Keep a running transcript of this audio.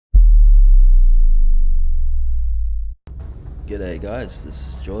G'day guys, this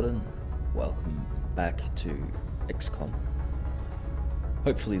is Jordan. Welcome back to Xcom.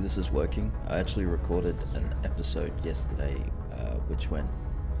 Hopefully this is working. I actually recorded an episode yesterday which went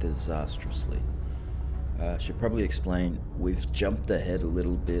disastrously. Should probably explain, we've jumped ahead a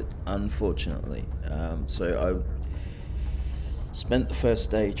little bit, unfortunately. So I spent the first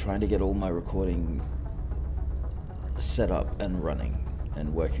day trying to get all my recording set up and running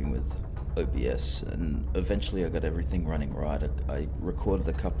and working with OBS, and eventually I got everything running right. I recorded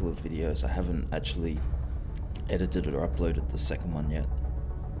a couple of videos. I haven't actually edited or uploaded the second one yet.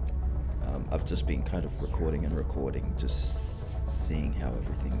 I've just been kind of recording, just seeing how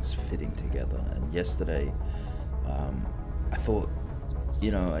everything's fitting together. And yesterday, I thought,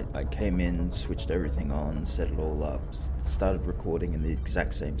 I came in, switched everything on, set it all up, started recording in the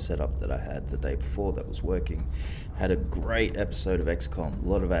exact same setup that I had the day before that was working. Had a great episode of Xcom, a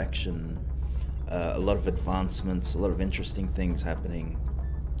lot of action, a lot of advancements, a lot of interesting things happening.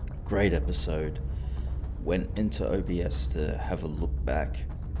 Great episode. Went into OBS to have a look back,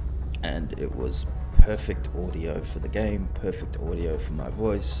 and it was perfect audio for the game, perfect audio for my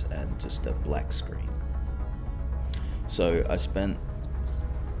voice, and just a black screen. So I spent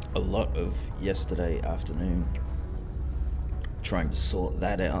a lot of yesterday afternoon trying to sort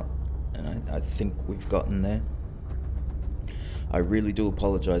that out, and I think we've gotten there. I really do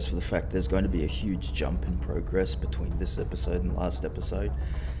apologize for the fact there's going to be a huge jump in progress between this episode and last episode.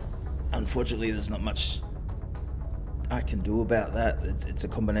 Unfortunately, there's not much I can do about that. It's a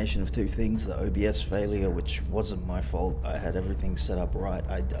combination of two things: the OBS failure, which wasn't my fault. I had everything set up right.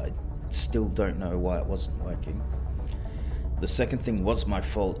 I still don't know why it wasn't working. The second thing was my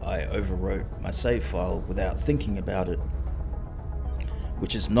fault. I overwrote my save file without thinking about it,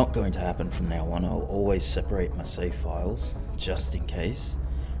 which is not going to happen from now on. I'll always separate my save files just in case.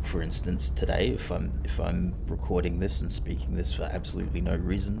 For instance, today, if I'm recording this and speaking this for absolutely no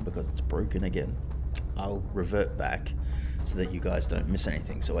reason because it's broken again, I'll revert back so that you guys don't miss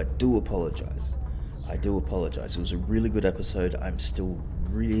anything. So I do apologize. It was a really good episode. I'm still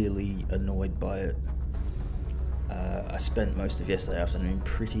really annoyed by it. I spent most of yesterday afternoon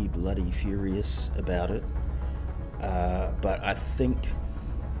pretty bloody furious about it, but I think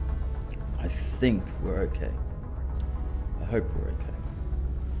we're okay. I hope we're okay.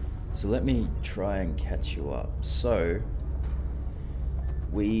 So let me try and catch you up. So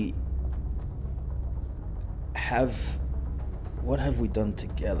what have we done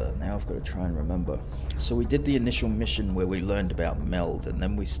together? Now I've got to try and remember. So we did the initial mission where we learned about meld, and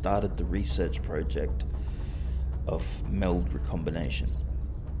then we started the research project of meld recombination.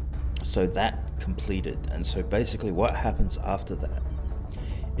 So that completed, and so basically what happens after that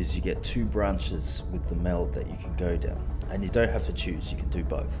is you get two branches with the meld that you can go down, and you don't have to choose, you can do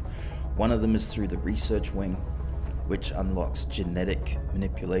both. One of them is through the research wing, which unlocks genetic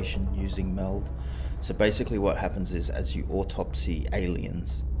manipulation using meld. So basically what happens is, as you autopsy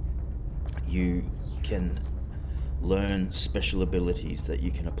aliens, you can learn special abilities that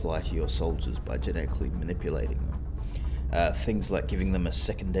you can apply to your soldiers by genetically manipulating them. Things like giving them a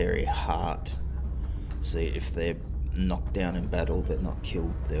secondary heart, so if they're knocked down in battle, they're not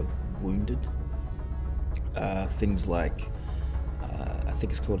killed, they're wounded. Things like, I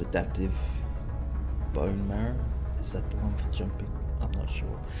think it's called adaptive bone marrow. Is that the one for jumping? I'm not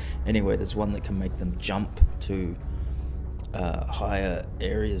sure. Anyway, there's one that can make them jump to higher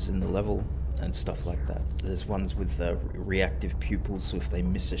areas in the level and stuff like that. There's ones with reactive pupils, so if they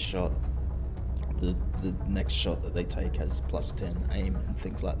miss a shot, the next shot that they take has +10 aim and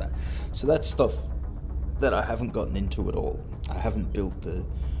things like that. So that's stuff that I haven't gotten into at all. I haven't built the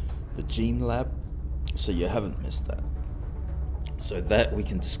gene lab, so you haven't missed that. So that we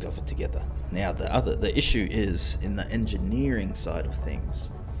can discover together. Now the issue is in the engineering side of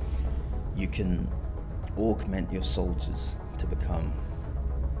things. You can augment your soldiers to become,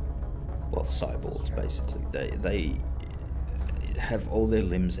 well, cyborgs basically. They have all their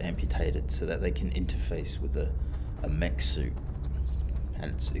limbs amputated so that they can interface with a mech suit.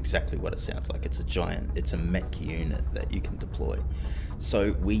 And it's exactly what it sounds like. It's a mech unit that you can deploy.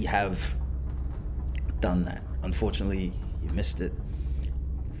 So we have done that. Unfortunately, you missed it.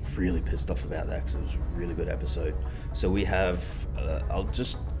 Really pissed off about that because it was a really good episode. So we have, I'll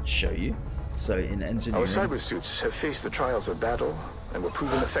just show you. So in engineering, our cyber suits have faced the trials of battle and were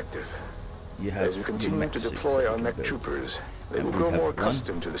proven effective. As we continue to deploy our mech troopers, they will grow more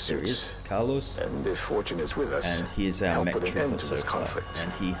accustomed to the suits. Carlos, and if fortune is with us, and he is our mech put an trooper end to so this far. conflict.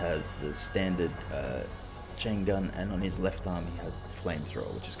 And he has the standard chain gun, and on his left arm he has the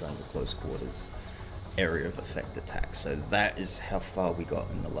flamethrower, which is going to close quarters area of effect attack. So that is how far we got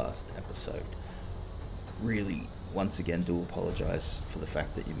in the last episode. Really once again do apologize for the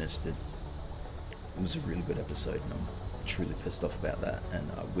fact that you missed it. It was a really good episode, and I'm truly pissed off about that, and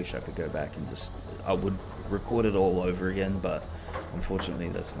I wish I could go back and I would record it all over again, but unfortunately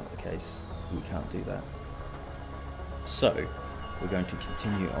that's not the case. We can't do that. So, we're going to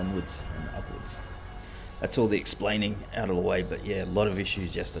continue onwards and upwards. That's all the explaining out of the way, but yeah, a lot of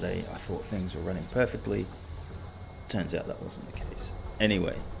issues yesterday. I thought things were running perfectly. Turns out that wasn't the case.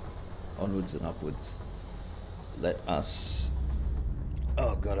 Anyway, onwards and upwards. Let us...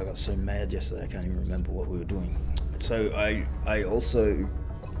 Oh god, I got so mad yesterday I can't even remember what we were doing. So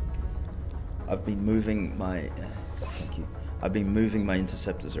I've been moving my... thank you. I've been moving my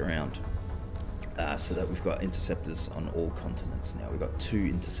interceptors around so that we've got interceptors on all continents now. We've got 2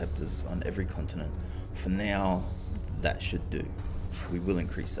 interceptors on every continent. For now, that should do. We will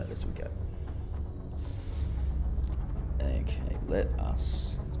increase that as we go. Okay, let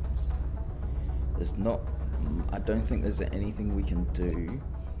us... There's not... I don't think there's anything we can do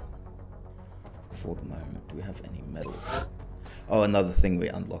for the moment. Do we have any medals? Oh, another thing we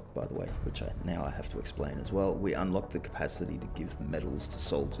unlocked, by the way, which now I have to explain as well. We unlocked the capacity to give medals to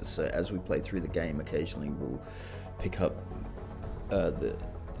soldiers. So as we play through the game, occasionally we'll pick up the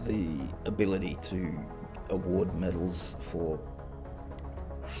ability to award medals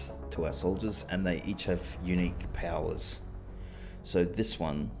to our soldiers, and they each have unique powers. So this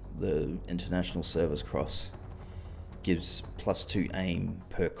one, the International Service Cross, gives +2 aim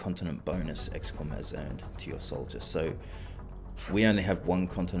per continent bonus Xcom has earned to your soldiers. So we only have 1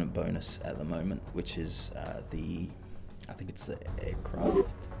 continent bonus at the moment, which is I think it's the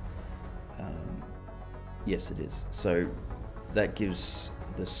aircraft. Yes, it is. So that gives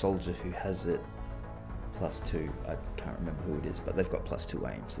the soldier who has it +2. I can't remember who it is, but they've got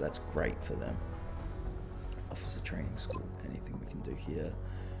 +2 aim, so that's great for them. Officer training school. Anything we can do here?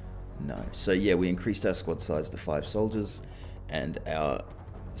 No. So yeah, we increased our squad size to 5 soldiers, and our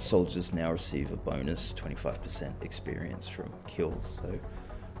soldiers now receive a bonus 25% experience from kills. So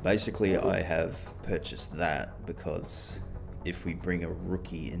basically I have purchased that because if we bring a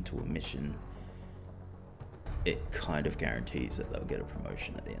rookie into a mission, it kind of guarantees that they'll get a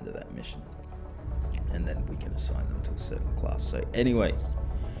promotion at the end of that mission, and then we can assign them to a certain class. So anyway,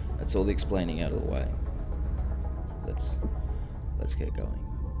 that's all the explaining out of the way. Let's get going.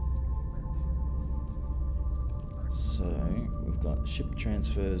 So we've got ship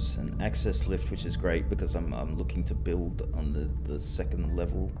transfers and access lift, which is great because I'm looking to build on the 2nd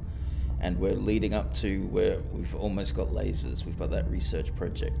level, and we're leading up to where we've almost got lasers. We've got that research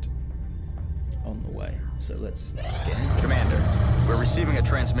project on the way. So let's scan. Commander, we're receiving a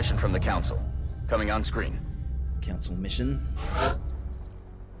transmission from the Council. Coming on screen. Council mission.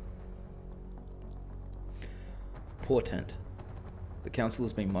 Portent. The Council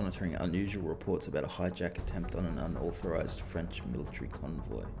has been monitoring unusual reports about a hijack attempt on an unauthorized French military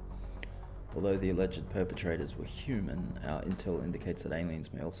convoy. Although the alleged perpetrators were human, our intel indicates that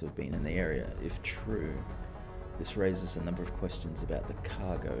aliens may also have been in the area. If true, this raises a number of questions about the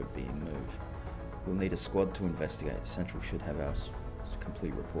cargo being moved. We'll need a squad to investigate. Central should have our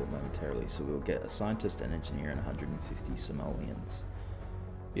complete report momentarily, so we'll get a scientist, an engineer, and 150 Somalians.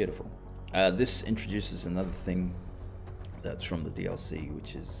 Beautiful. This introduces another thing that's from the DLC,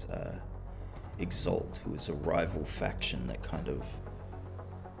 which is Exalt, who is a rival faction that kind of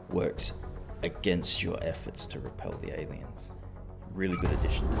works against your efforts to repel the aliens. Really good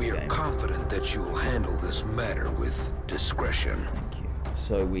addition to the game. We're confident that you'll handle this matter with discretion. Thank you.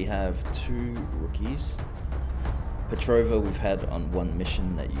 So we have 2 rookies. Petrova we've had on 1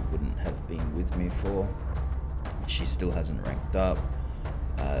 mission that you wouldn't have been with me for. She still hasn't ranked up.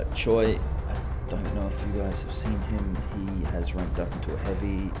 Choi, I don't know if you guys have seen him. He has ranked up into a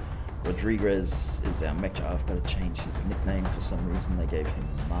heavy. Rodriguez is our mech. I've got to change his nickname for some reason. They gave him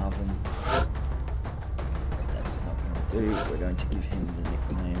Marvin. That's not going to do. We're going to give him the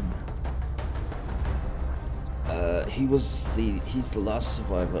nickname. He's the last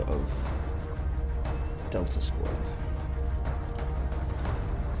survivor of Delta Squad,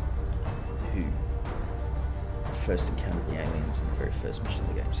 who first encountered the aliens in the very first mission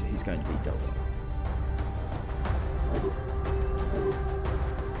of the game. So he's going to be Delta.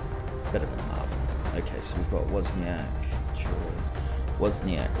 Better than Marvin. Okay, so we've got Wozniak, Choi.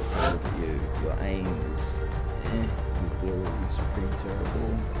 Wozniak, let's have a look at you. Your aim is your build is pretty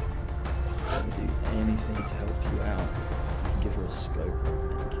terrible. Can we do anything to help you out? Give her a scope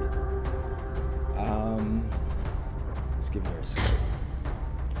and kit. Let's give her a scope.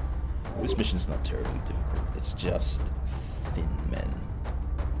 This mission's not terribly difficult. It's just thin men,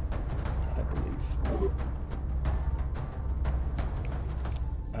 I believe.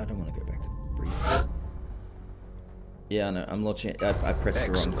 I don't want to go back to briefing. Yeah, I know. I'm launching it. I pressed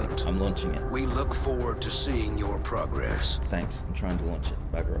the wrong thing. I'm launching it. We look forward to seeing your progress. Thanks. I'm trying to launch it.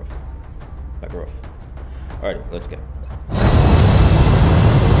 Bugger off. Bugger off. Alrighty, let's go.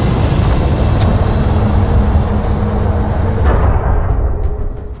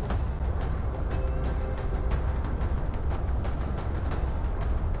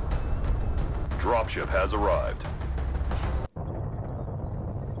 Dropship has arrived.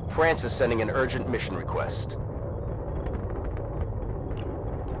 France is sending an urgent mission request.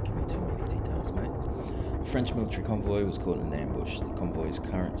 Don't give me too many details, mate. A French military convoy was caught in an ambush. The convoy's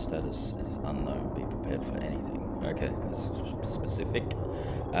current status is unknown. Be prepared for anything. Okay, that's specific.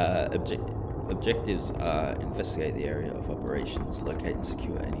 Objectives are investigate the area of operations, locate and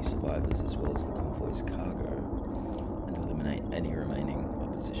secure any survivors as well as the convoy's cargo, and eliminate any remaining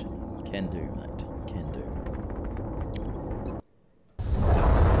opposition. Can do, mate. Can do.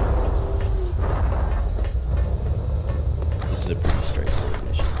 This is a pretty straightforward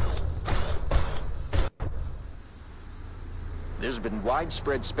mission. There's been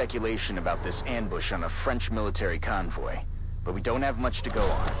widespread speculation about this ambush on a French military convoy, but we don't have much to go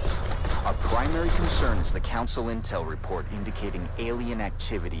on. Our primary concern is the Council intel report indicating alien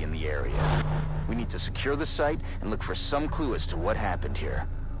activity in the area. We need to secure the site and look for some clue as to what happened here.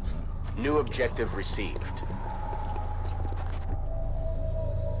 New objective received.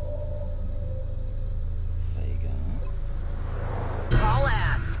 There you go. Haul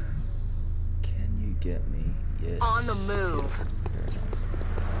ass. Can you get me? Yes. On the move. Very nice.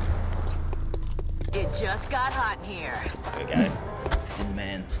 It just got hot in here. Okay. Thin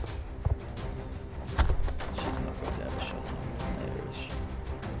man. She's not going to have a shot on there, is she?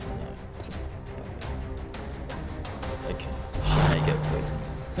 No. Okay. She may get poisoned.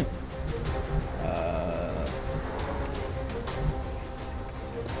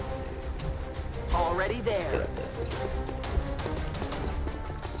 Already Get there. up there.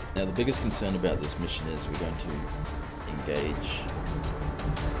 Now the biggest concern about this mission is we're going to engage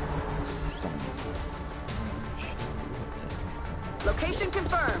some... Location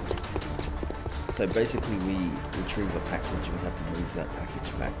confirmed. So basically we retrieve a package and we have to move that package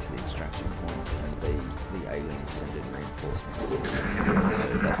back to the extraction point, and the aliens send in reinforcements. So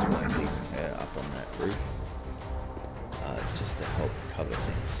that's why I'm leaving her up on that roof, just to help cover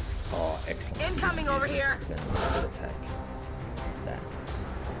things. Oh, excellent. Incoming over here. Venom split attack. That is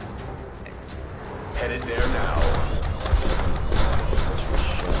excellent. Headed there now.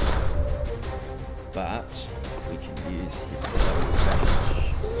 But we can use his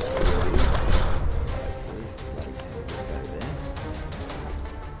package. Hopefully, like go there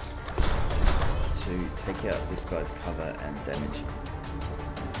to take out this guy's cover and damage him.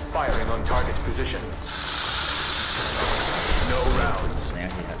 Firing on target position. No rounds. Now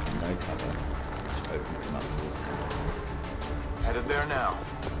he has no cover, which opens him up towards him. Headed there now.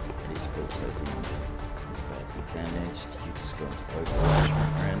 And he's also being badly damaged. You just go into overwatch, my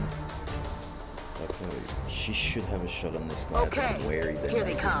friend. Okay, she should have a shot on this guy. Okay, I'm wary there. here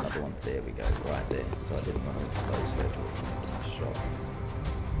they come. Another one. There we go, right there. So I didn't want to expose her to a flanking shot.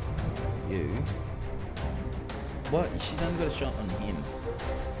 You. What? She's only got a shot on him.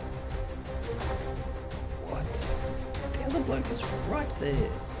 What? The other bloke is right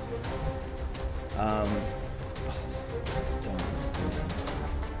there. Don't do that.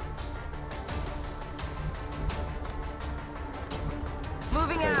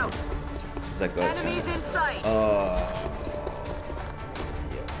 Moving out. That guy's Enemies in sight. Yeah.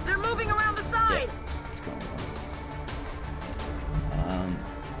 They're moving around the side. What's going on?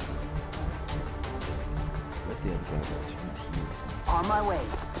 Where'd the other guy go? He's right here, isn't he? On my way.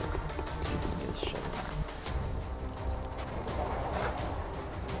 Let's see if we can get a shot.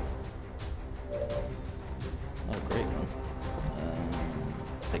 Not a great one.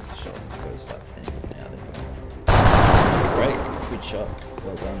 Take the shot and go start thinning out anyway. Great, good shot.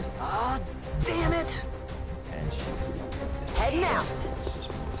 Well done. Oh, damn it. And she's Heading out. Let's just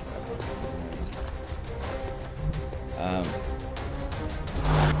move that.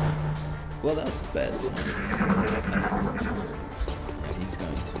 Well, that was a bad time. Now he's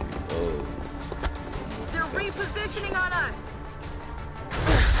going to. Oh. They're repositioning on us.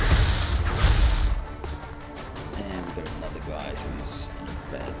 And we got another guy who's in a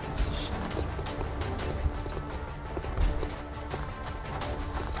bad position.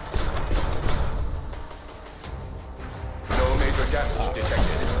 Damage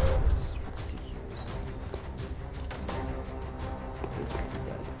detected. It's ridiculous. This could be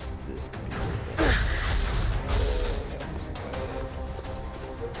bad. This could be really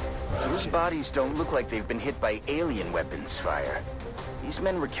bad. Those bodies don't look like they've been hit by alien weapons fire. These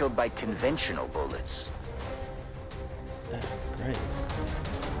men were killed by conventional bullets. great.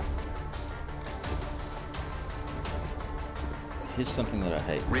 Here's something that I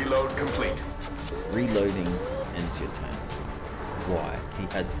hate. Reload complete. Reloading ends your turn. Why? He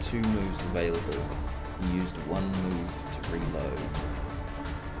had 2 moves available. He used 1 move to reload.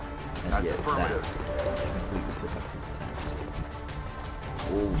 And That's yet affirmative. that completely took up his turn.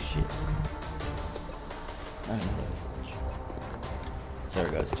 Oh shit. No, not Overwatch. Sorry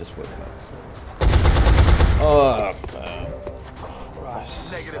guys, just woke up. Oh,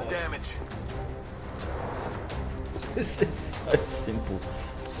 Christ. Negative damage. This is so simple.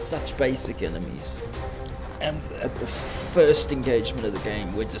 Such basic enemies. And at the first engagement of the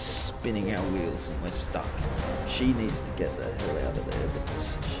game, we're just spinning our wheels and we're stuck. She needs to get the hell out of there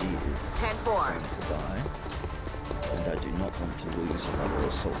because she is 10-4. going to die. And I do not want to lose another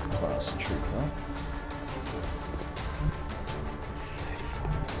assault class trooper.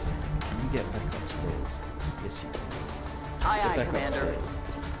 35%. Can you get back upstairs? Yes, you can. Aye, Get aye, back Commander. upstairs.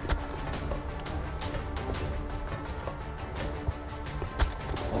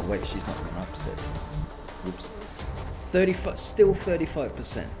 Oh wait, she's not going upstairs. Whoops. 35, still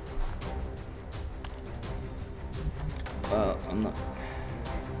 35%. I'm not.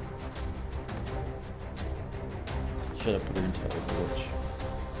 Should I put her into Overwatch?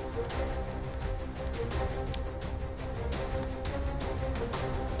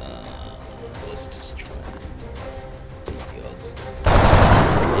 Let's just try and beat the odds.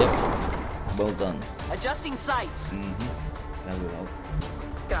 Yep. Well done. Adjusting sights. That will help.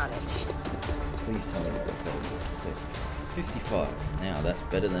 Got it. Please tell me we got better than 55. Now that's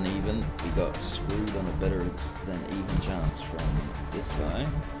better than even. We got screwed on a better than even chance from this guy.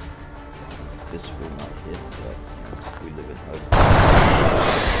 This will not hit, but you know, we live in hope.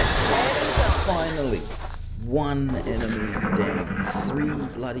 Finally, 1 enemy down.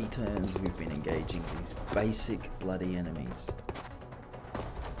 3 bloody turns we've been engaging these basic bloody enemies.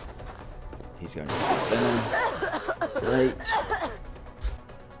 He's going to Venom. Great.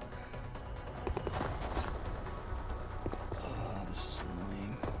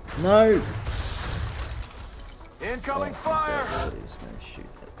 No! Incoming fire! Everybody's going to shoot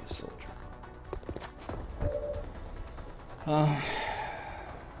at the assault trooper.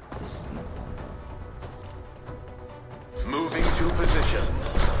 This is not going well. Moving to position.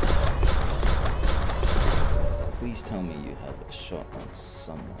 Please tell me you have a shot on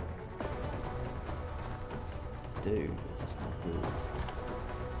someone. Dude, it's not good.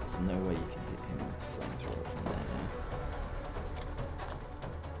 There's no way you can hit him with the flamethrower from there.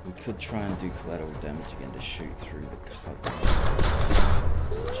 We could try and do collateral damage again to shoot through the cover,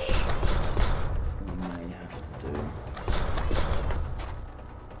 which we may have to do.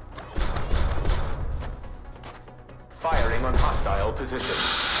 Firing on hostile position.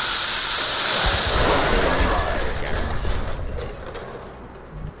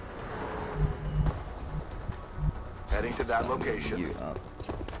 Heading to that location. You up.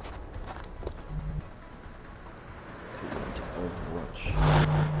 Overwatch.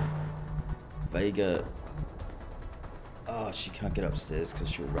 Vega. Oh, she can't get upstairs because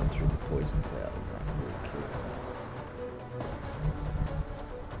she'll run through the poison cloud and run kill her.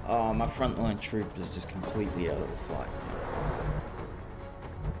 Oh, my frontline troop is just completely out of the fight.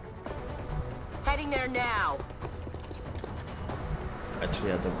 Heading there now.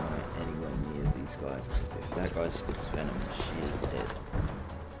 Actually, I don't want it anywhere near these guys because if that guy spits venom, she is dead.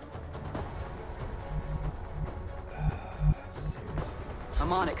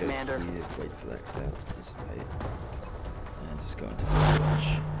 I'm on Just it, go Commander. Here, wait for that cloud to dissipate. And just go into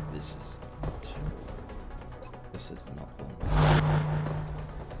Overwatch. This is terrible. This is not fun.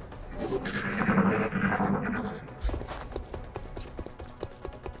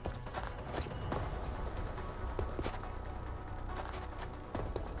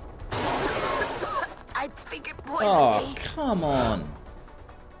 I think it poisoned Oh, me. come on.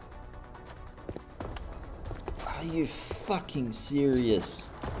 Are you fucking serious?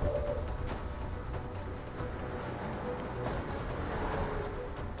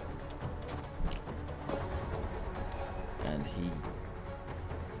 And he...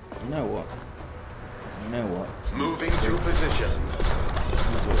 You know what? You know what? Moving to position.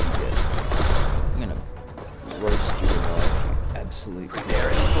 Here's what you get. I'm gonna roast you alive, you absolute...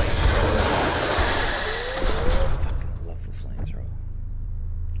 Preparing flamethrower. Fucking love the flamethrower.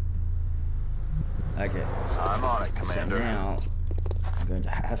 Okay. I'm on it, Commander. So now, I'm going to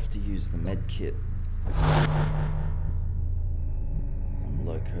have to use the med kit on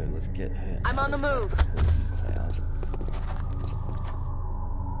Loco. Let's get her. I'm on the move. Poison cloud.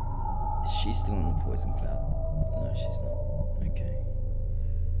 Is she still in the poison cloud? No, she's not. Okay.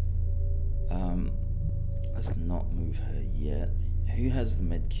 Let's not move her yet. Who has the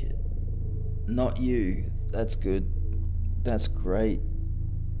med kit? Not you. That's good. That's great.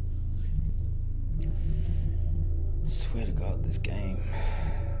 Swear to God, this game.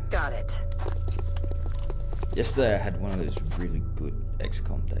 Got it. Yesterday I had one of those really good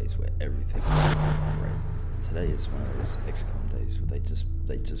Xcom days where everything was great. Today is one of those Xcom days where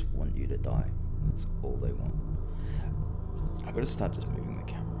they just want you to die. That's all they want. I gotta start just moving the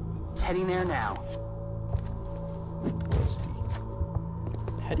camera. Heading there now.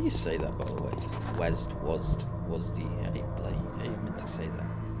 How do you say that, by the way? Wasd. How do you meant to say that?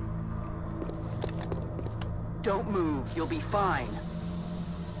 Don't move. You'll be fine.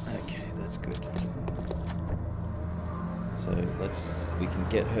 Okay, that's good. So we can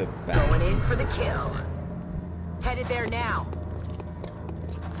get her back. Going in for the kill. Headed there now.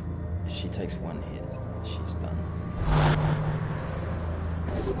 If she takes one hit, she's done.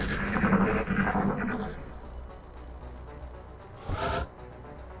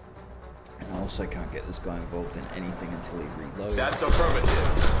 And I also can't get this guy involved in anything until he reloads. That's affirmative.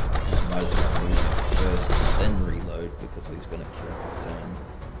 I might as well move him first, then reload, because he's gonna kill his turn.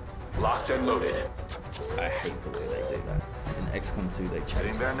 Locked and loaded. I hate the way they do that. In XCOM 2, they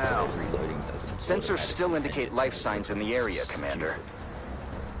changed there now. reloading doesn't. Sensors still indicate life signs in the area, Commander.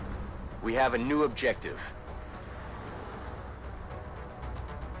 We have a new objective.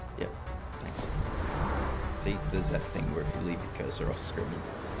 Yep, thanks. See, there's that thing where if you leave your cursor off screen,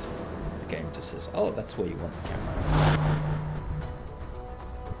 the game just says, oh, that's where you want the camera.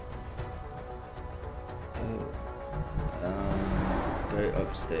 Go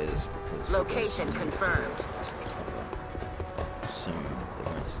upstairs because Location confirmed. soon they're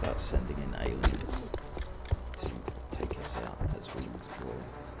going to start sending in aliens to take us out as we withdraw.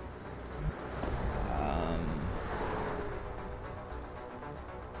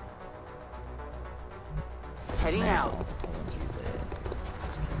 Heading out. I want you there.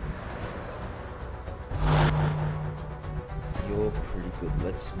 You're pretty good.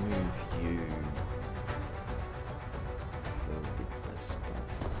 Let's move you.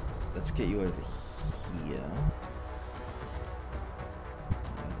 Let's get you over here.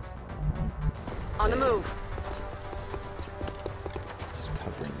 On the move. Just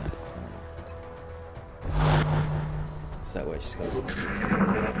covering that corner. So that way she's got to look at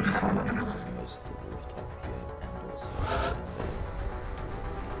most of the rooftop here and also down there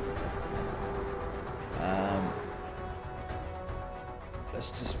towards the let's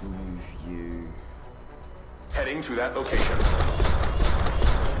just move you. Heading to that location.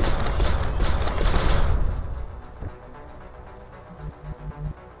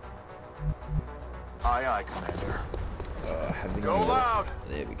 Aye, aye, Commander. Go loud!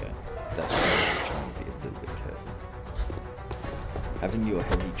 There we go. That's why I'm trying to be a little bit careful. Having your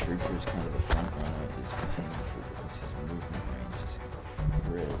heavy trooper as kind of the front runner is painful because his movement range is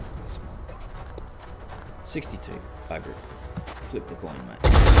incredibly small. 62. I agree. Flip the coin, mate.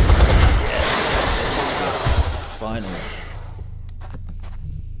 Yes! Finally.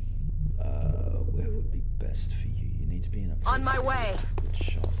 Where would be best for you? You need to be in a place On my way. good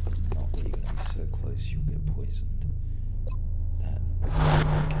shot, but not where you're gonna be so close you'll get poisoned. That.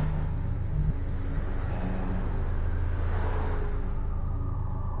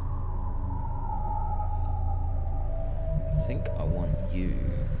 I think I want you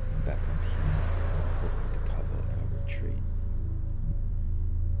back up here to cover our retreat.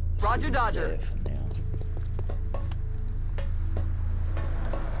 Roger, Dodger. There for now.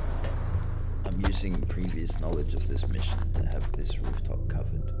 I'm using previous knowledge of this mission to have this rooftop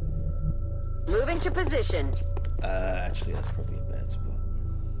covered. Moving to position. Actually, that's probably a bad spot.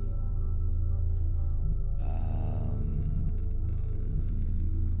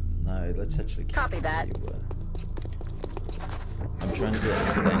 No, let's actually keep Copy it that. where you were. I'm trying to get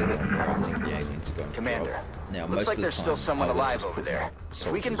a good angle on where I think the aliens are going to Commander, drop. Now, most looks like of the there's still time, someone I would alive just over put there. my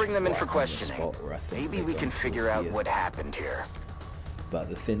If we can soldiers bring them in right for on the questioning, spot where I think maybe they're we going can to figure out appear. what happened here. But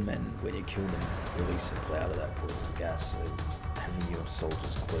the thin men, when you kill them, release a cloud of that poison gas, so having your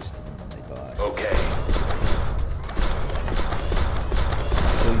soldiers close to them when they die. Okay.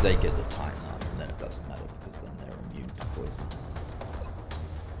 Until they get the time up, and then it doesn't matter because then they're immune to poison.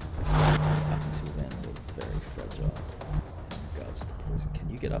 Up until then, they're very fragile in regards to poison. Can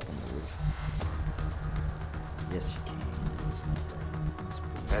you get up on the roof? Yes, you can. It's not right. That's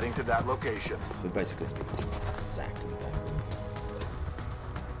pretty. Heading to that location. We're basically exactly back where it is.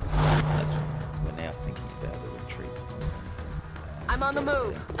 That's fine. We're now thinking about the retreat. I'm on the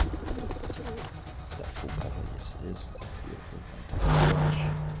move. Is that full cover? Yes, it is. Beautiful.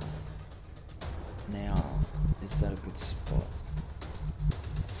 Fantastic. Now, is that a good spot?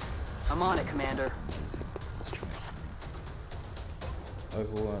 I'm on it, Commander. Amazing.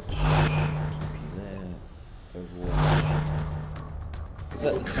 Overwatch. Keep you there. Overwatch. Is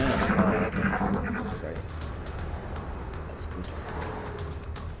that the turn? Oh, okay. Great. That's good.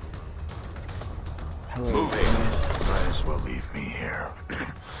 Hello. Moving. Might as well leave me here. I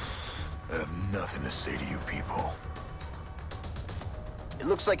have nothing to say to you people. It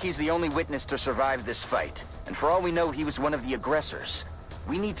looks like he's the only witness to survive this fight. And for all we know, he was one of the aggressors.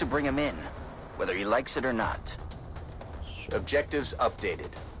 We need to bring him in, whether he likes it or not. Sure. Objectives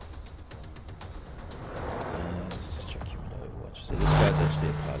updated. Let's just check him into Overwatch. So this guy's actually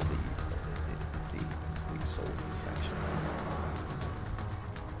a part of the big soldier faction.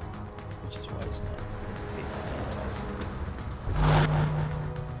 Which is why he's not a big fan of us.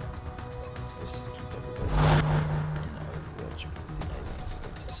 Let's just keep everybody in Overwatch because the aliens are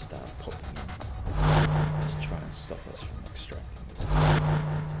going to start popping in to try and stop us from extracting this guy.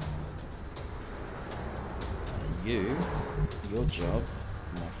 Your job,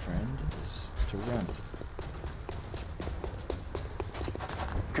 my friend, is to run.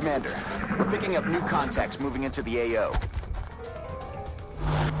 Commander, we're picking up new contacts moving into the AO.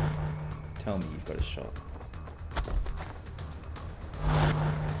 Tell me you've got a shot.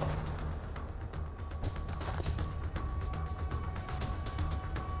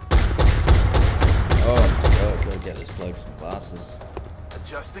 Oh my god, go get this bloke some glasses.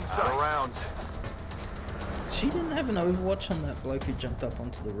 Adjusting sights. Rounds. She didn't have an Overwatch on that bloke who jumped up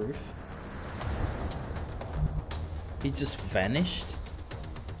onto the roof. He just vanished.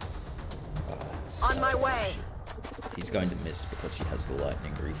 Oh, On my way. Shit. He's going to miss because he has the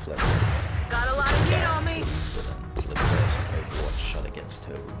lightning reflex. Got a lot of heat on me. The first Overwatch shot against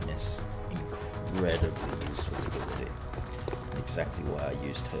her would miss. Incredibly useful ability. Exactly why I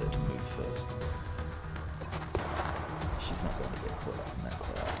used her to move first. She's not going to get caught up in that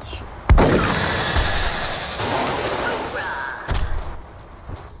cloud. Shit.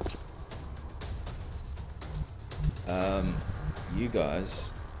 You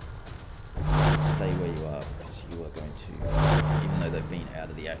guys stay where you are because you are going to, even though they've been out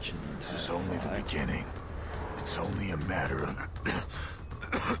of the action. This is only the beginning. It's only a matter of...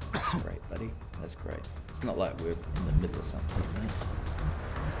 That's great, buddy. That's great. It's not like we're in the middle of something, mate.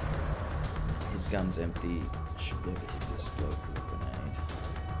 His gun's empty. Should be able to hit this bloke with a grenade.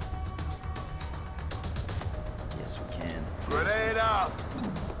 Yes, we can. Grenade out!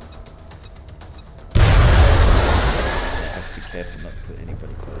 Be careful not to put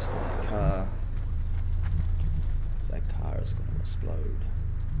anybody close to that car. Because that car is going to explode.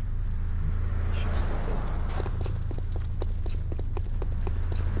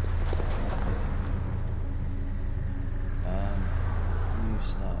 You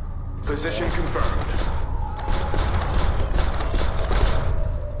start. Position confirmed.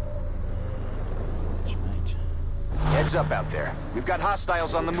 Mate. Heads up out there. We've got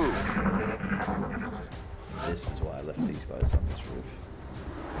hostiles on the move. This is why I left these guys on this roof.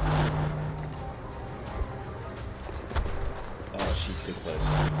 Oh, she's too close.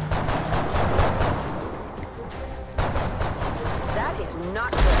 That is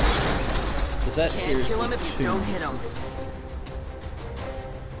not good. Was that Can't seriously kill him if you don't hit him. misses?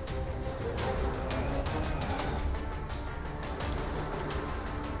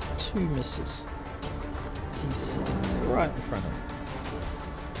 Two misses. He's sitting right in front of me.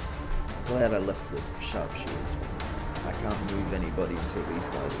 Glad I left the sharpshooters. I can't move anybody until these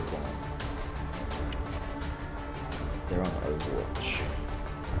guys are gone. They're on Overwatch.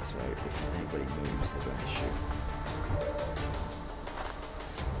 So if anybody moves, they're going to shoot.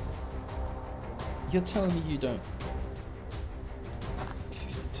 You're telling me you don't...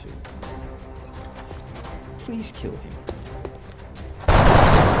 52. Please kill him.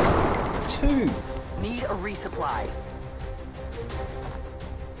 2! Need a resupply.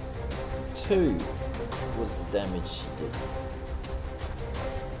 2 was the damage she did.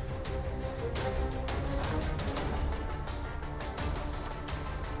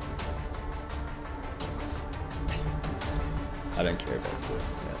 I don't care about this.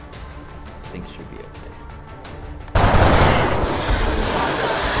 No. Things should be okay.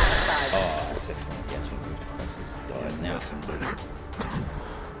 Oh, that's excellent. He actually moved across this and died now. Nothing but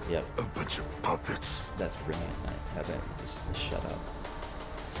Yep. a bunch of puppets. That's brilliant, mate. How about you just shut up?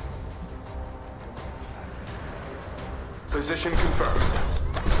 Position confirmed.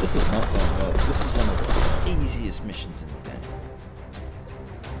 This is not going well. This is one of the easiest missions in the game.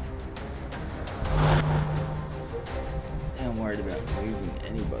 And I'm worried about moving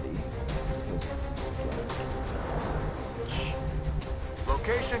anybody because this bloke is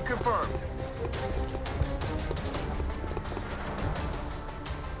Location confirmed.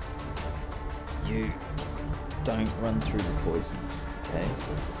 You don't run through the poison, Okay.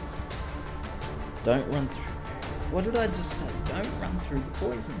 Don't run through. What did I just say? Don't run through the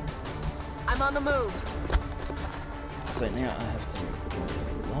poison. I'm on the move. So now I have to go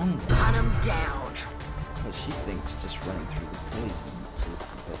along. Hunt him down. But she thinks just running through the poison is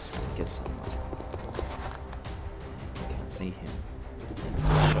the best way to get someone. You can't see him.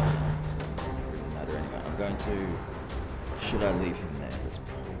 Shot now, so it doesn't really matter anyway. I'm going to. Should I leave him there? That's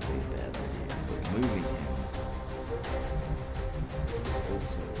probably a bad idea. But moving him is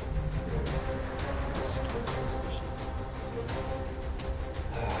also a risky position.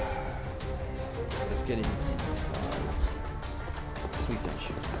 Let's get him inside. Please don't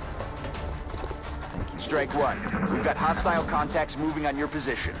shoot. Thank you. Strike one. We've got hostile contacts moving on your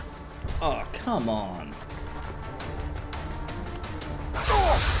position. Oh, come on.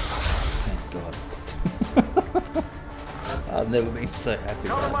 Thank God. I've never been so happy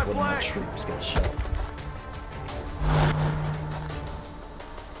about one of my troops get shot.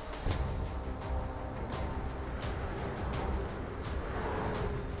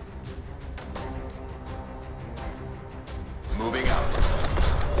 Moving out.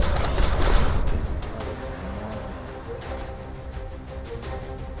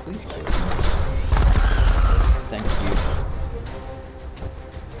 Please kill me. Thank you.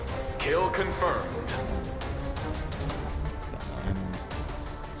 Kill confirmed.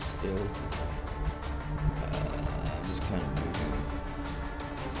 Still, I'm just kind of moving.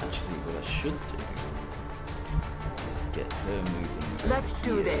 Actually, what I should do is get her moving. Let's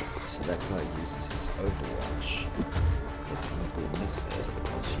do here, this. So that guy uses his Overwatch. Because he will miss her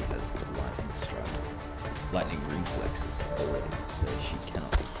because she has the lightning reflexes already, so she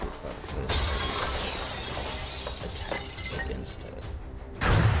cannot be hit by the first Overwatch attack against her.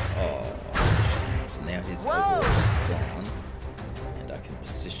 Oh, so now his Overwatch is down. I can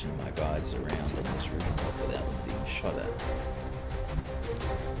position my guys around on this rooftop without them being shot at.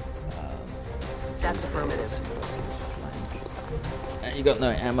 That's affirmative. And you got no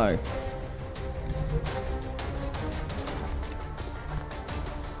ammo.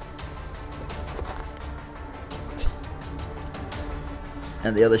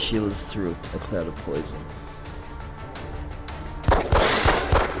 And the other shield is through a cloud of poison.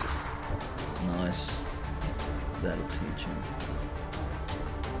 Nice. That'll teach him.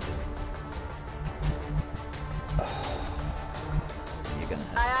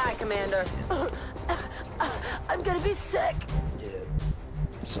 Aye, aye, Commander. I'm gonna be sick. Yeah,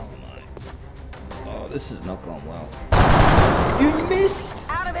 so am I. Oh, this has not gone well. You missed!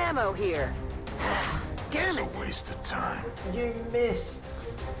 Out of ammo here. Damn It's it. a waste of time. You missed!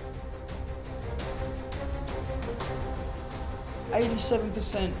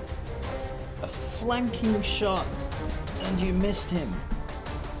 87%. A flanking shot, and you missed him.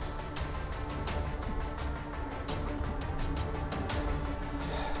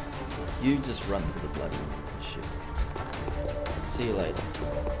 You just run to the bloody ship. See you later.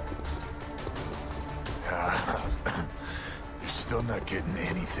 You're still not getting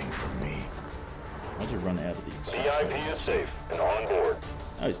anything from me. Why'd you run out of the VIP is safe and on board.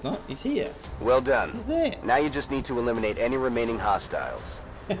 No, he's not. He's here. Well done. He's there. Now you just need to eliminate any remaining hostiles.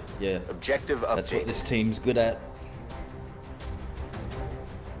 Yeah. Objective update. That's what this team's good at.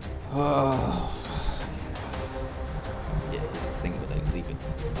 Oh. Yeah, here's the thing where they leave it.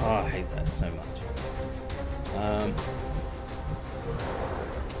 Oh, I hate that so much.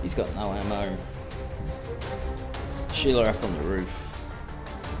 He's got no ammo. Sheila up on the roof.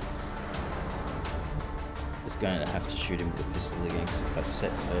 Is going to have to shoot him with a pistol again, because if I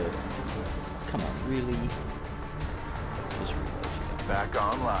set her... Come on, really? Just reload you. Back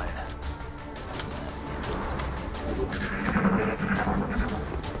online.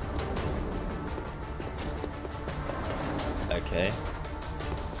 Okay.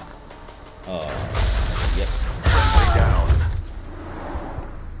 Oh, yep. Down.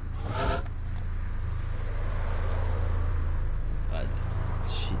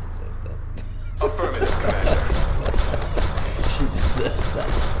 She deserved that. Affirmative, Commander. She deserved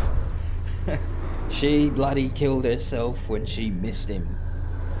that. She bloody killed herself when she missed him.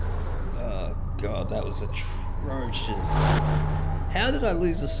 Oh god, that was atrocious. How did I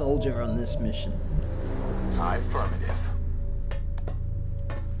lose a soldier on this mission? Affirmative.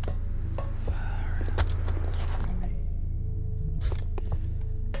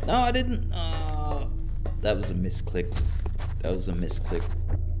 No, I didn't. That was a misclick. That was a misclick.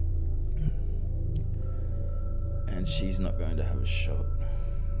 And she's not going to have a shot.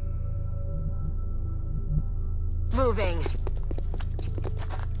 Moving.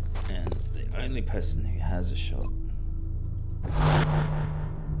 And the only person who has a shot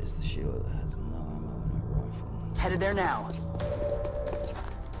is the Sheila that has no ammo and no rifle. Headed there now.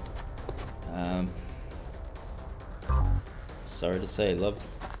 Sorry to say, love.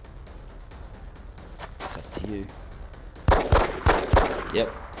 It's up to you.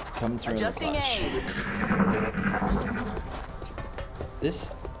 Yep, come through in the clutch.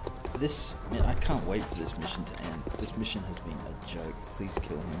 This, I can't wait for this mission to end. This mission has been a joke. Please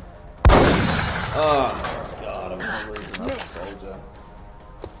kill him. Oh god, I'm gonna lose another soldier.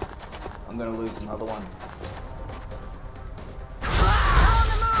 I'm gonna lose another one.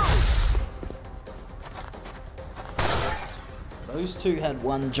 Those two had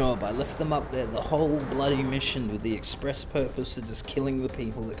one job. I left them up there the whole bloody mission with the express purpose of just killing the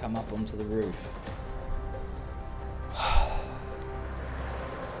people that come up onto the roof.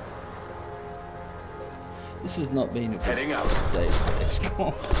 This has not been a good day for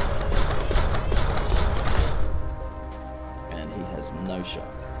Xcom. And he has no shot.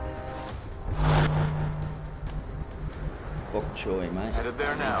 Bok choy, mate. Headed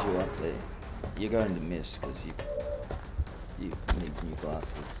there now. You up there. You're going to miss because you need new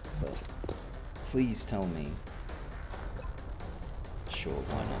glasses, but please tell me. Sure,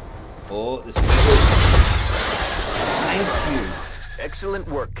 why not? Oh, this is good. Thank you. Excellent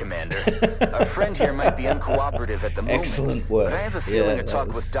work, Commander. Our friend here might be uncooperative at the moment. Excellent work. But I have a feeling a talk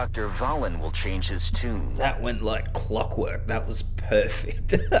with Dr. Valen will change his tune. That went like clockwork. That was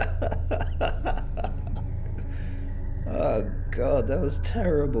perfect. Oh god, that was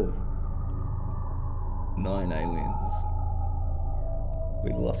terrible. 9 aliens.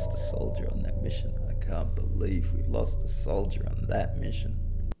 We lost a soldier on that mission. I can't believe we lost a soldier on that mission.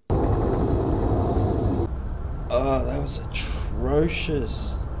 Oh, that was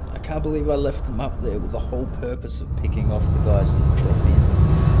atrocious. I can't believe I left them up there with the whole purpose of picking off the guys that dropped in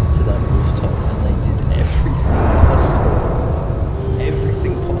to that rooftop, and they did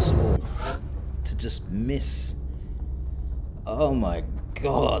everything possible to just miss. Oh my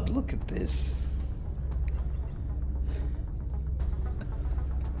god, look at this.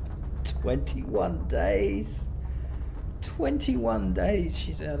 21 days. 21 days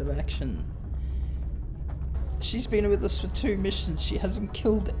she's out of action. She's been with us for 2 missions. She hasn't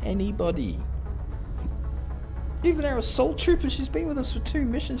killed anybody. Even our assault trooper, she's been with us for 2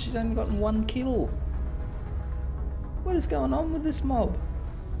 missions. She's only gotten 1 kill. What is going on with this mob?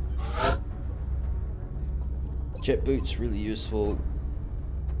 Jet boots, really useful.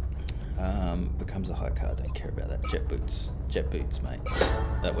 Becomes a high car, don't care about that. Jet boots, mate.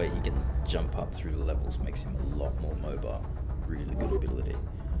 That way he can jump up through the levels, makes him a lot more mobile. Really good ability.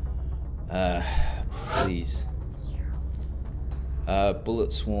 Please.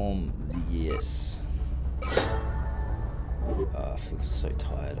 Bullet swarm, yes. I feel so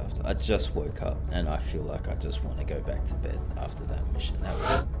tired after. I just woke up and I feel like I just want to go back to bed after that mission. That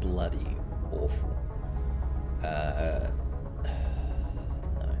was bloody awful.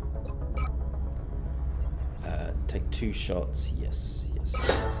 Take 2 shots, yes.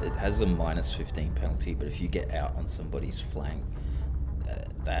 It has a -15 penalty, but if you get out on somebody's flank,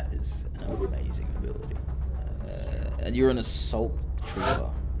 that is an amazing ability. And you're an assault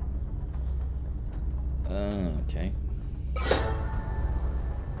trooper. Okay.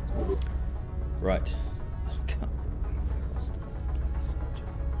 Right. I can't believe I lost a bloody soldier.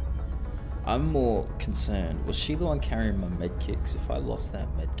 I'm more concerned. Was she the one carrying my medkit? Because if I lost that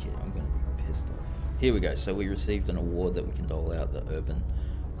medkit, I'm going to be pissed off. Here we go. So we received an award that we can dole out, the Urban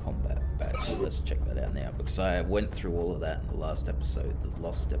Combat Badge. So let's check that out now, because I went through all of that in the last episode, the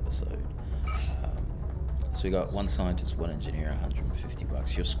Lost episode. So we got 1 scientist, 1 engineer, 150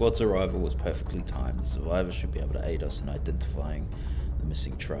 bucks. Your squad's arrival was perfectly timed. The survivors should be able to aid us in identifying the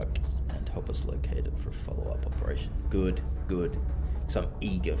missing truck and help us locate it for a follow-up operation. Good. So I'm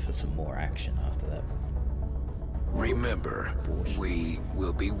eager for some more action after that. Remember, we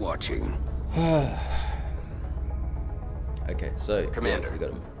will be watching. Okay, so Commander, we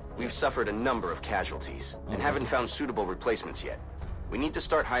got him. We've suffered a number of casualties and haven't found suitable replacements yet. We need to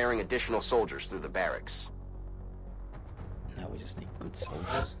start hiring additional soldiers through the barracks. Now we just need good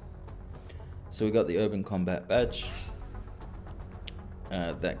soldiers. So we got the Urban Combat Badge.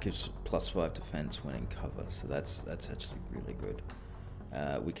 That gives +5 defense when in cover, so that's actually really good.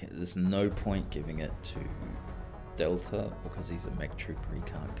 There's no point giving it to Delta because he's a mech trooper. He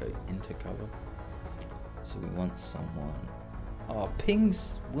can't go into cover. So we want someone. Oh,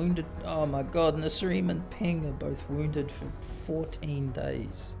 Ping's wounded. Oh my god, Nasreem and Ping are both wounded for 14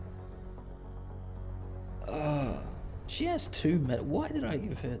 days. She has 2 medals. Why did I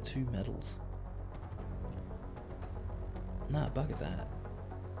give her 2 medals? Nah, bugger that.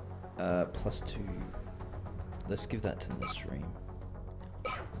 +2. Let's give that to Nasreem.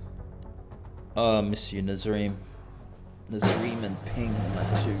 Oh, Monsieur Nasreem. Nazreem and Ping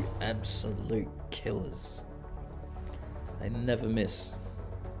are two absolute killers. They never miss.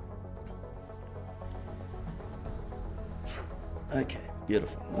 Okay,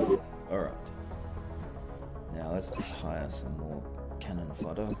 beautiful. Alright. Now let's hire some more cannon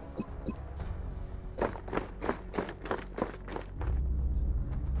fodder.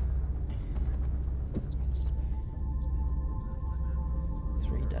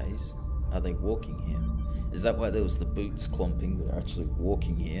 Are they walking here? Is that why there was the boots clomping? They're actually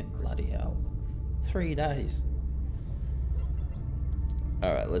walking here? Bloody hell. 3 days.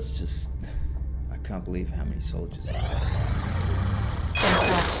 Alright, let's just... I can't believe how many soldiers are there.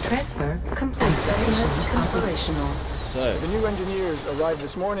 Aircraft transfer complete. Operational. So... The new engineers arrived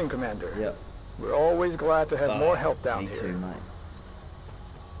this morning, Commander. Yep. We're always glad to have more help down here. Me too, mate.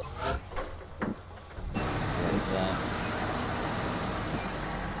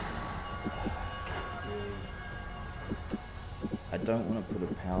 I don't want to put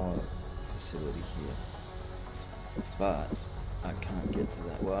a power facility here, but I can't get to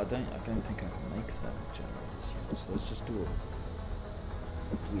that. Well, I don't think I can make that with generators here. So let's just do it.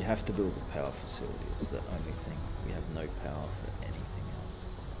 We have to build a power facility. It's the only thing. We have no power for anything else.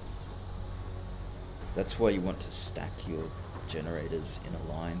 That's why you want to stack your generators in a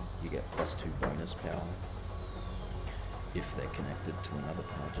line. You get +2 bonus power if they're connected to another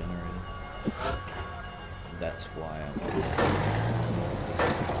power generator. That's why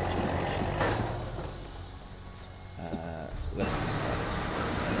let's just start this.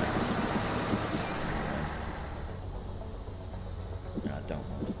 No, I don't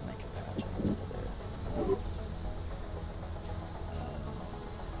want to make a power generator there.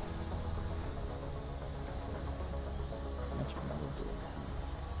 How much metal do we have?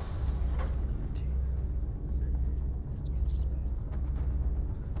 90.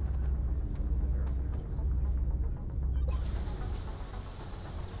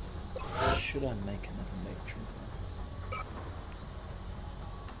 Should I make another make trooper?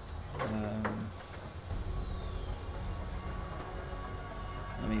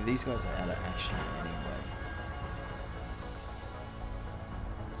 I mean, these guys are out of action anyway.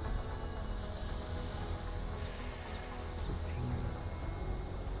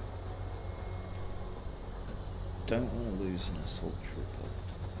 I don't want to lose an assault trooper.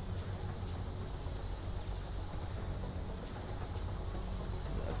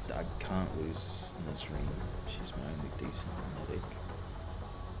 I can't lose Nazreem. She's my only decent medic.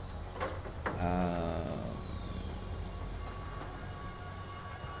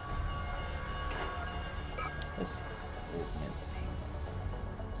 Let's augment him.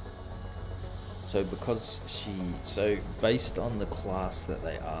 So because so based on the class that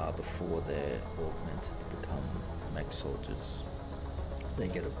they are before they're augmented to become mech soldiers, they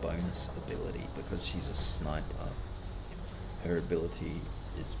get a bonus ability because she's a sniper. Her ability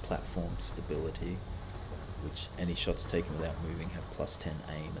is platform stability, which any shots taken without moving have +10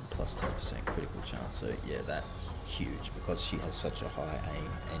 aim and +10% critical chance. So yeah, that's huge because she has such a high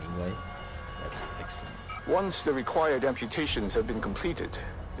aim anyway. That's excellent. Once the required amputations have been completed,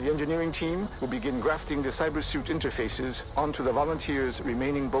 the engineering team will begin grafting the cybersuit interfaces onto the volunteer's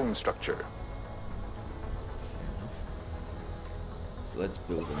remaining bone structure. Fair enough. So let's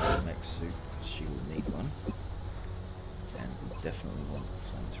build another mech suit because she will need one. And we definitely want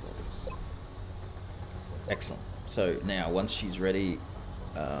flamethrowers. Excellent. So now, once she's ready,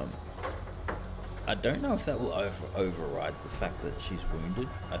 I don't know if that will override the fact that she's wounded.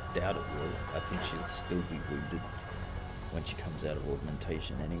 I doubt it will. I think she'll still be wounded when she comes out of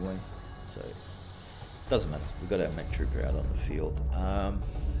augmentation anyway. So, doesn't matter. We've got our mech trooper out on the field.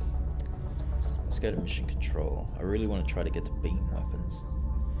 Let's go to mission control. I really want to try to get to beam weapons,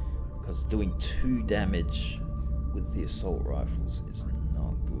 because doing 2 damage with the assault rifles is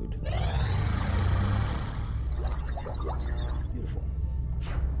not good. Beautiful.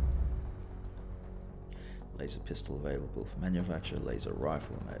 Laser pistol available for manufacture, laser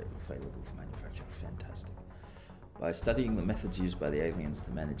rifle available for manufacture. Fantastic. By studying the methods used by the aliens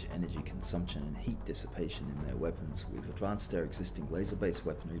to manage energy consumption and heat dissipation in their weapons, we've advanced our existing laser-based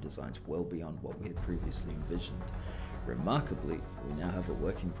weaponry designs well beyond what we had previously envisioned. Remarkably, we now have a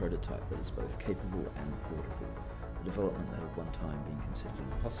working prototype that is both capable and portable, a development that had one time been considered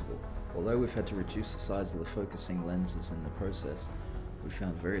impossible. Although we've had to reduce the size of the focusing lenses in the process, we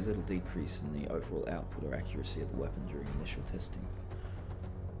found very little decrease in the overall output or accuracy of the weapon during initial testing.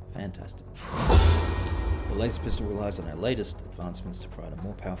 Fantastic. The laser pistol relies on our latest advancements to provide a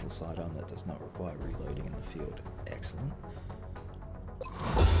more powerful sidearm that does not require reloading in the field. Excellent.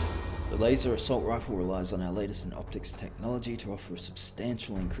 The laser assault rifle relies on our latest in optics technology to offer a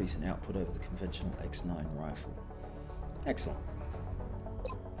substantial increase in output over the conventional X9 rifle. Excellent.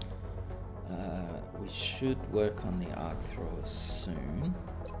 We should work on the arc thrower soon.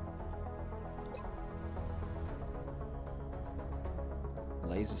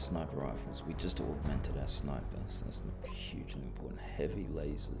 Laser sniper rifles. We just augmented our snipers. That's hugely important. Heavy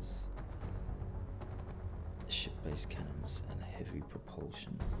lasers, ship-based cannons, and heavy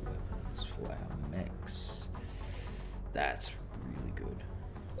propulsion weapons for our mechs. That's really good.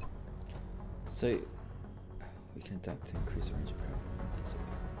 So we can attack to increase the range of power of laser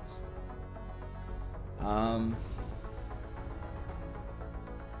weapons. How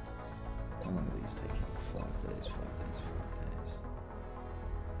long are these taking? 5 days, 5 days, 5 days.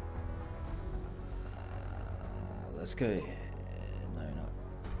 Let's go. No, no.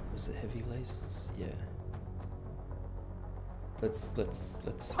 Was it heavy lasers? Yeah.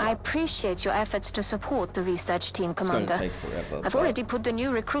 Let's. I appreciate your efforts to support the research team, Commander. It's going to take forever. I've already put the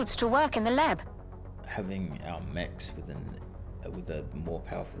new recruits to work in the lab. Having our mechs with a more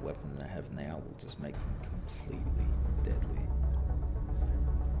powerful weapon than I have now will just make them completely deadly.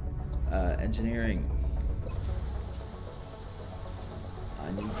 Engineering.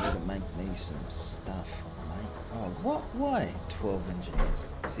 I need you to make me some stuff, mate. Oh, what? Why? 12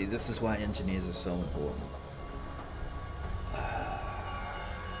 engineers. See, this is why engineers are so important.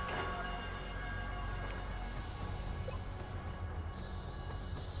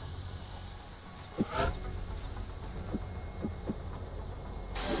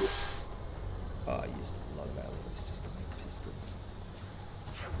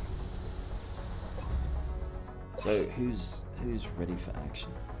 So who's ready for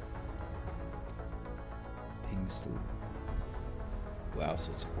action? Ping still. Wow,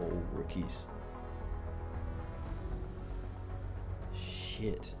 so it's all rookies.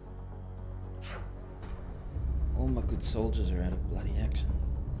 Shit. All my good soldiers are out of bloody action.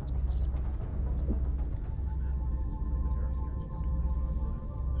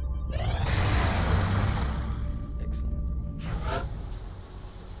 Excellent.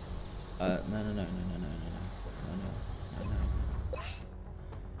 No.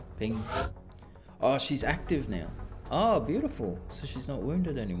 Ping. Oh, she's active now. Oh, beautiful. So she's not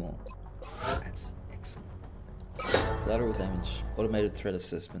wounded anymore. That's excellent. Collateral damage. Automated threat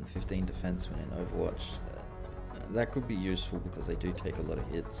assessment. 15 defense when in Overwatch. That could be useful because they do take a lot of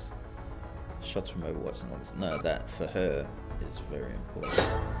hits. Shots from Overwatch and all this. No, that for her is very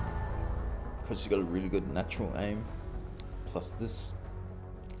important. Because she's got a really good natural aim. Plus this.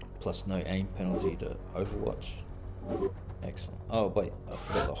 Plus no aim penalty to Overwatch. Excellent. Oh wait, I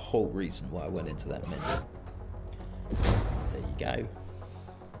forgot the whole reason why I went into that menu. There you go.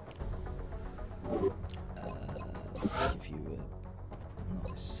 Let's give you a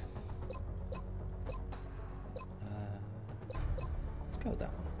nice. Let's go with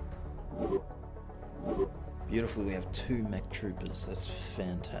that one. Beautiful. We have 2 mech troopers. That's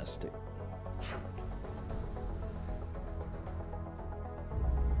fantastic.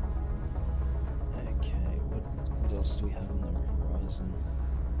 What else do we have on the horizon?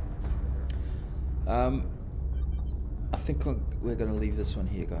 I think we're going to leave this one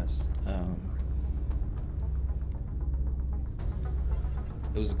here, guys.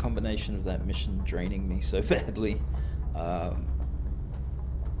 It was a combination of that mission draining me so badly.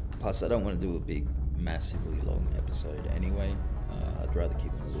 Plus, I don't want to do a big, massively long episode anyway. I'd rather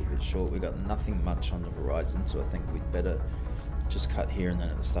keep it a little bit short. We've got nothing much on the horizon, so I think we'd better just cut here, and then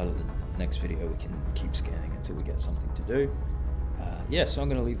at the start of the next video we can keep scanning until we get something to do. Yeah, so I'm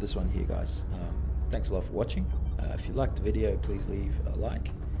going to leave this one here, guys. Thanks a lot for watching. If you liked the video, please leave a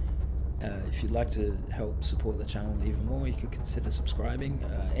like. If you'd like to help support the channel even more, you could consider subscribing.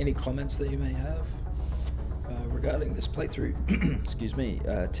 Any comments that you may have regarding this playthrough, excuse me,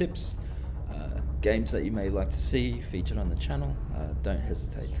 tips, games that you may like to see featured on the channel, don't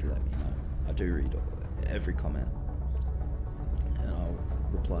hesitate to let me know. I do read every comment, and I'll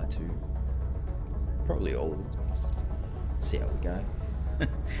reply to probably all of them. See how we go.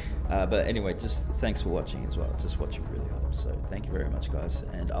 But anyway, just thanks for watching as well. Just watching really helps. So thank you very much, guys,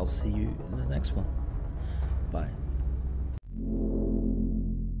 and I'll see you in the next one. Bye.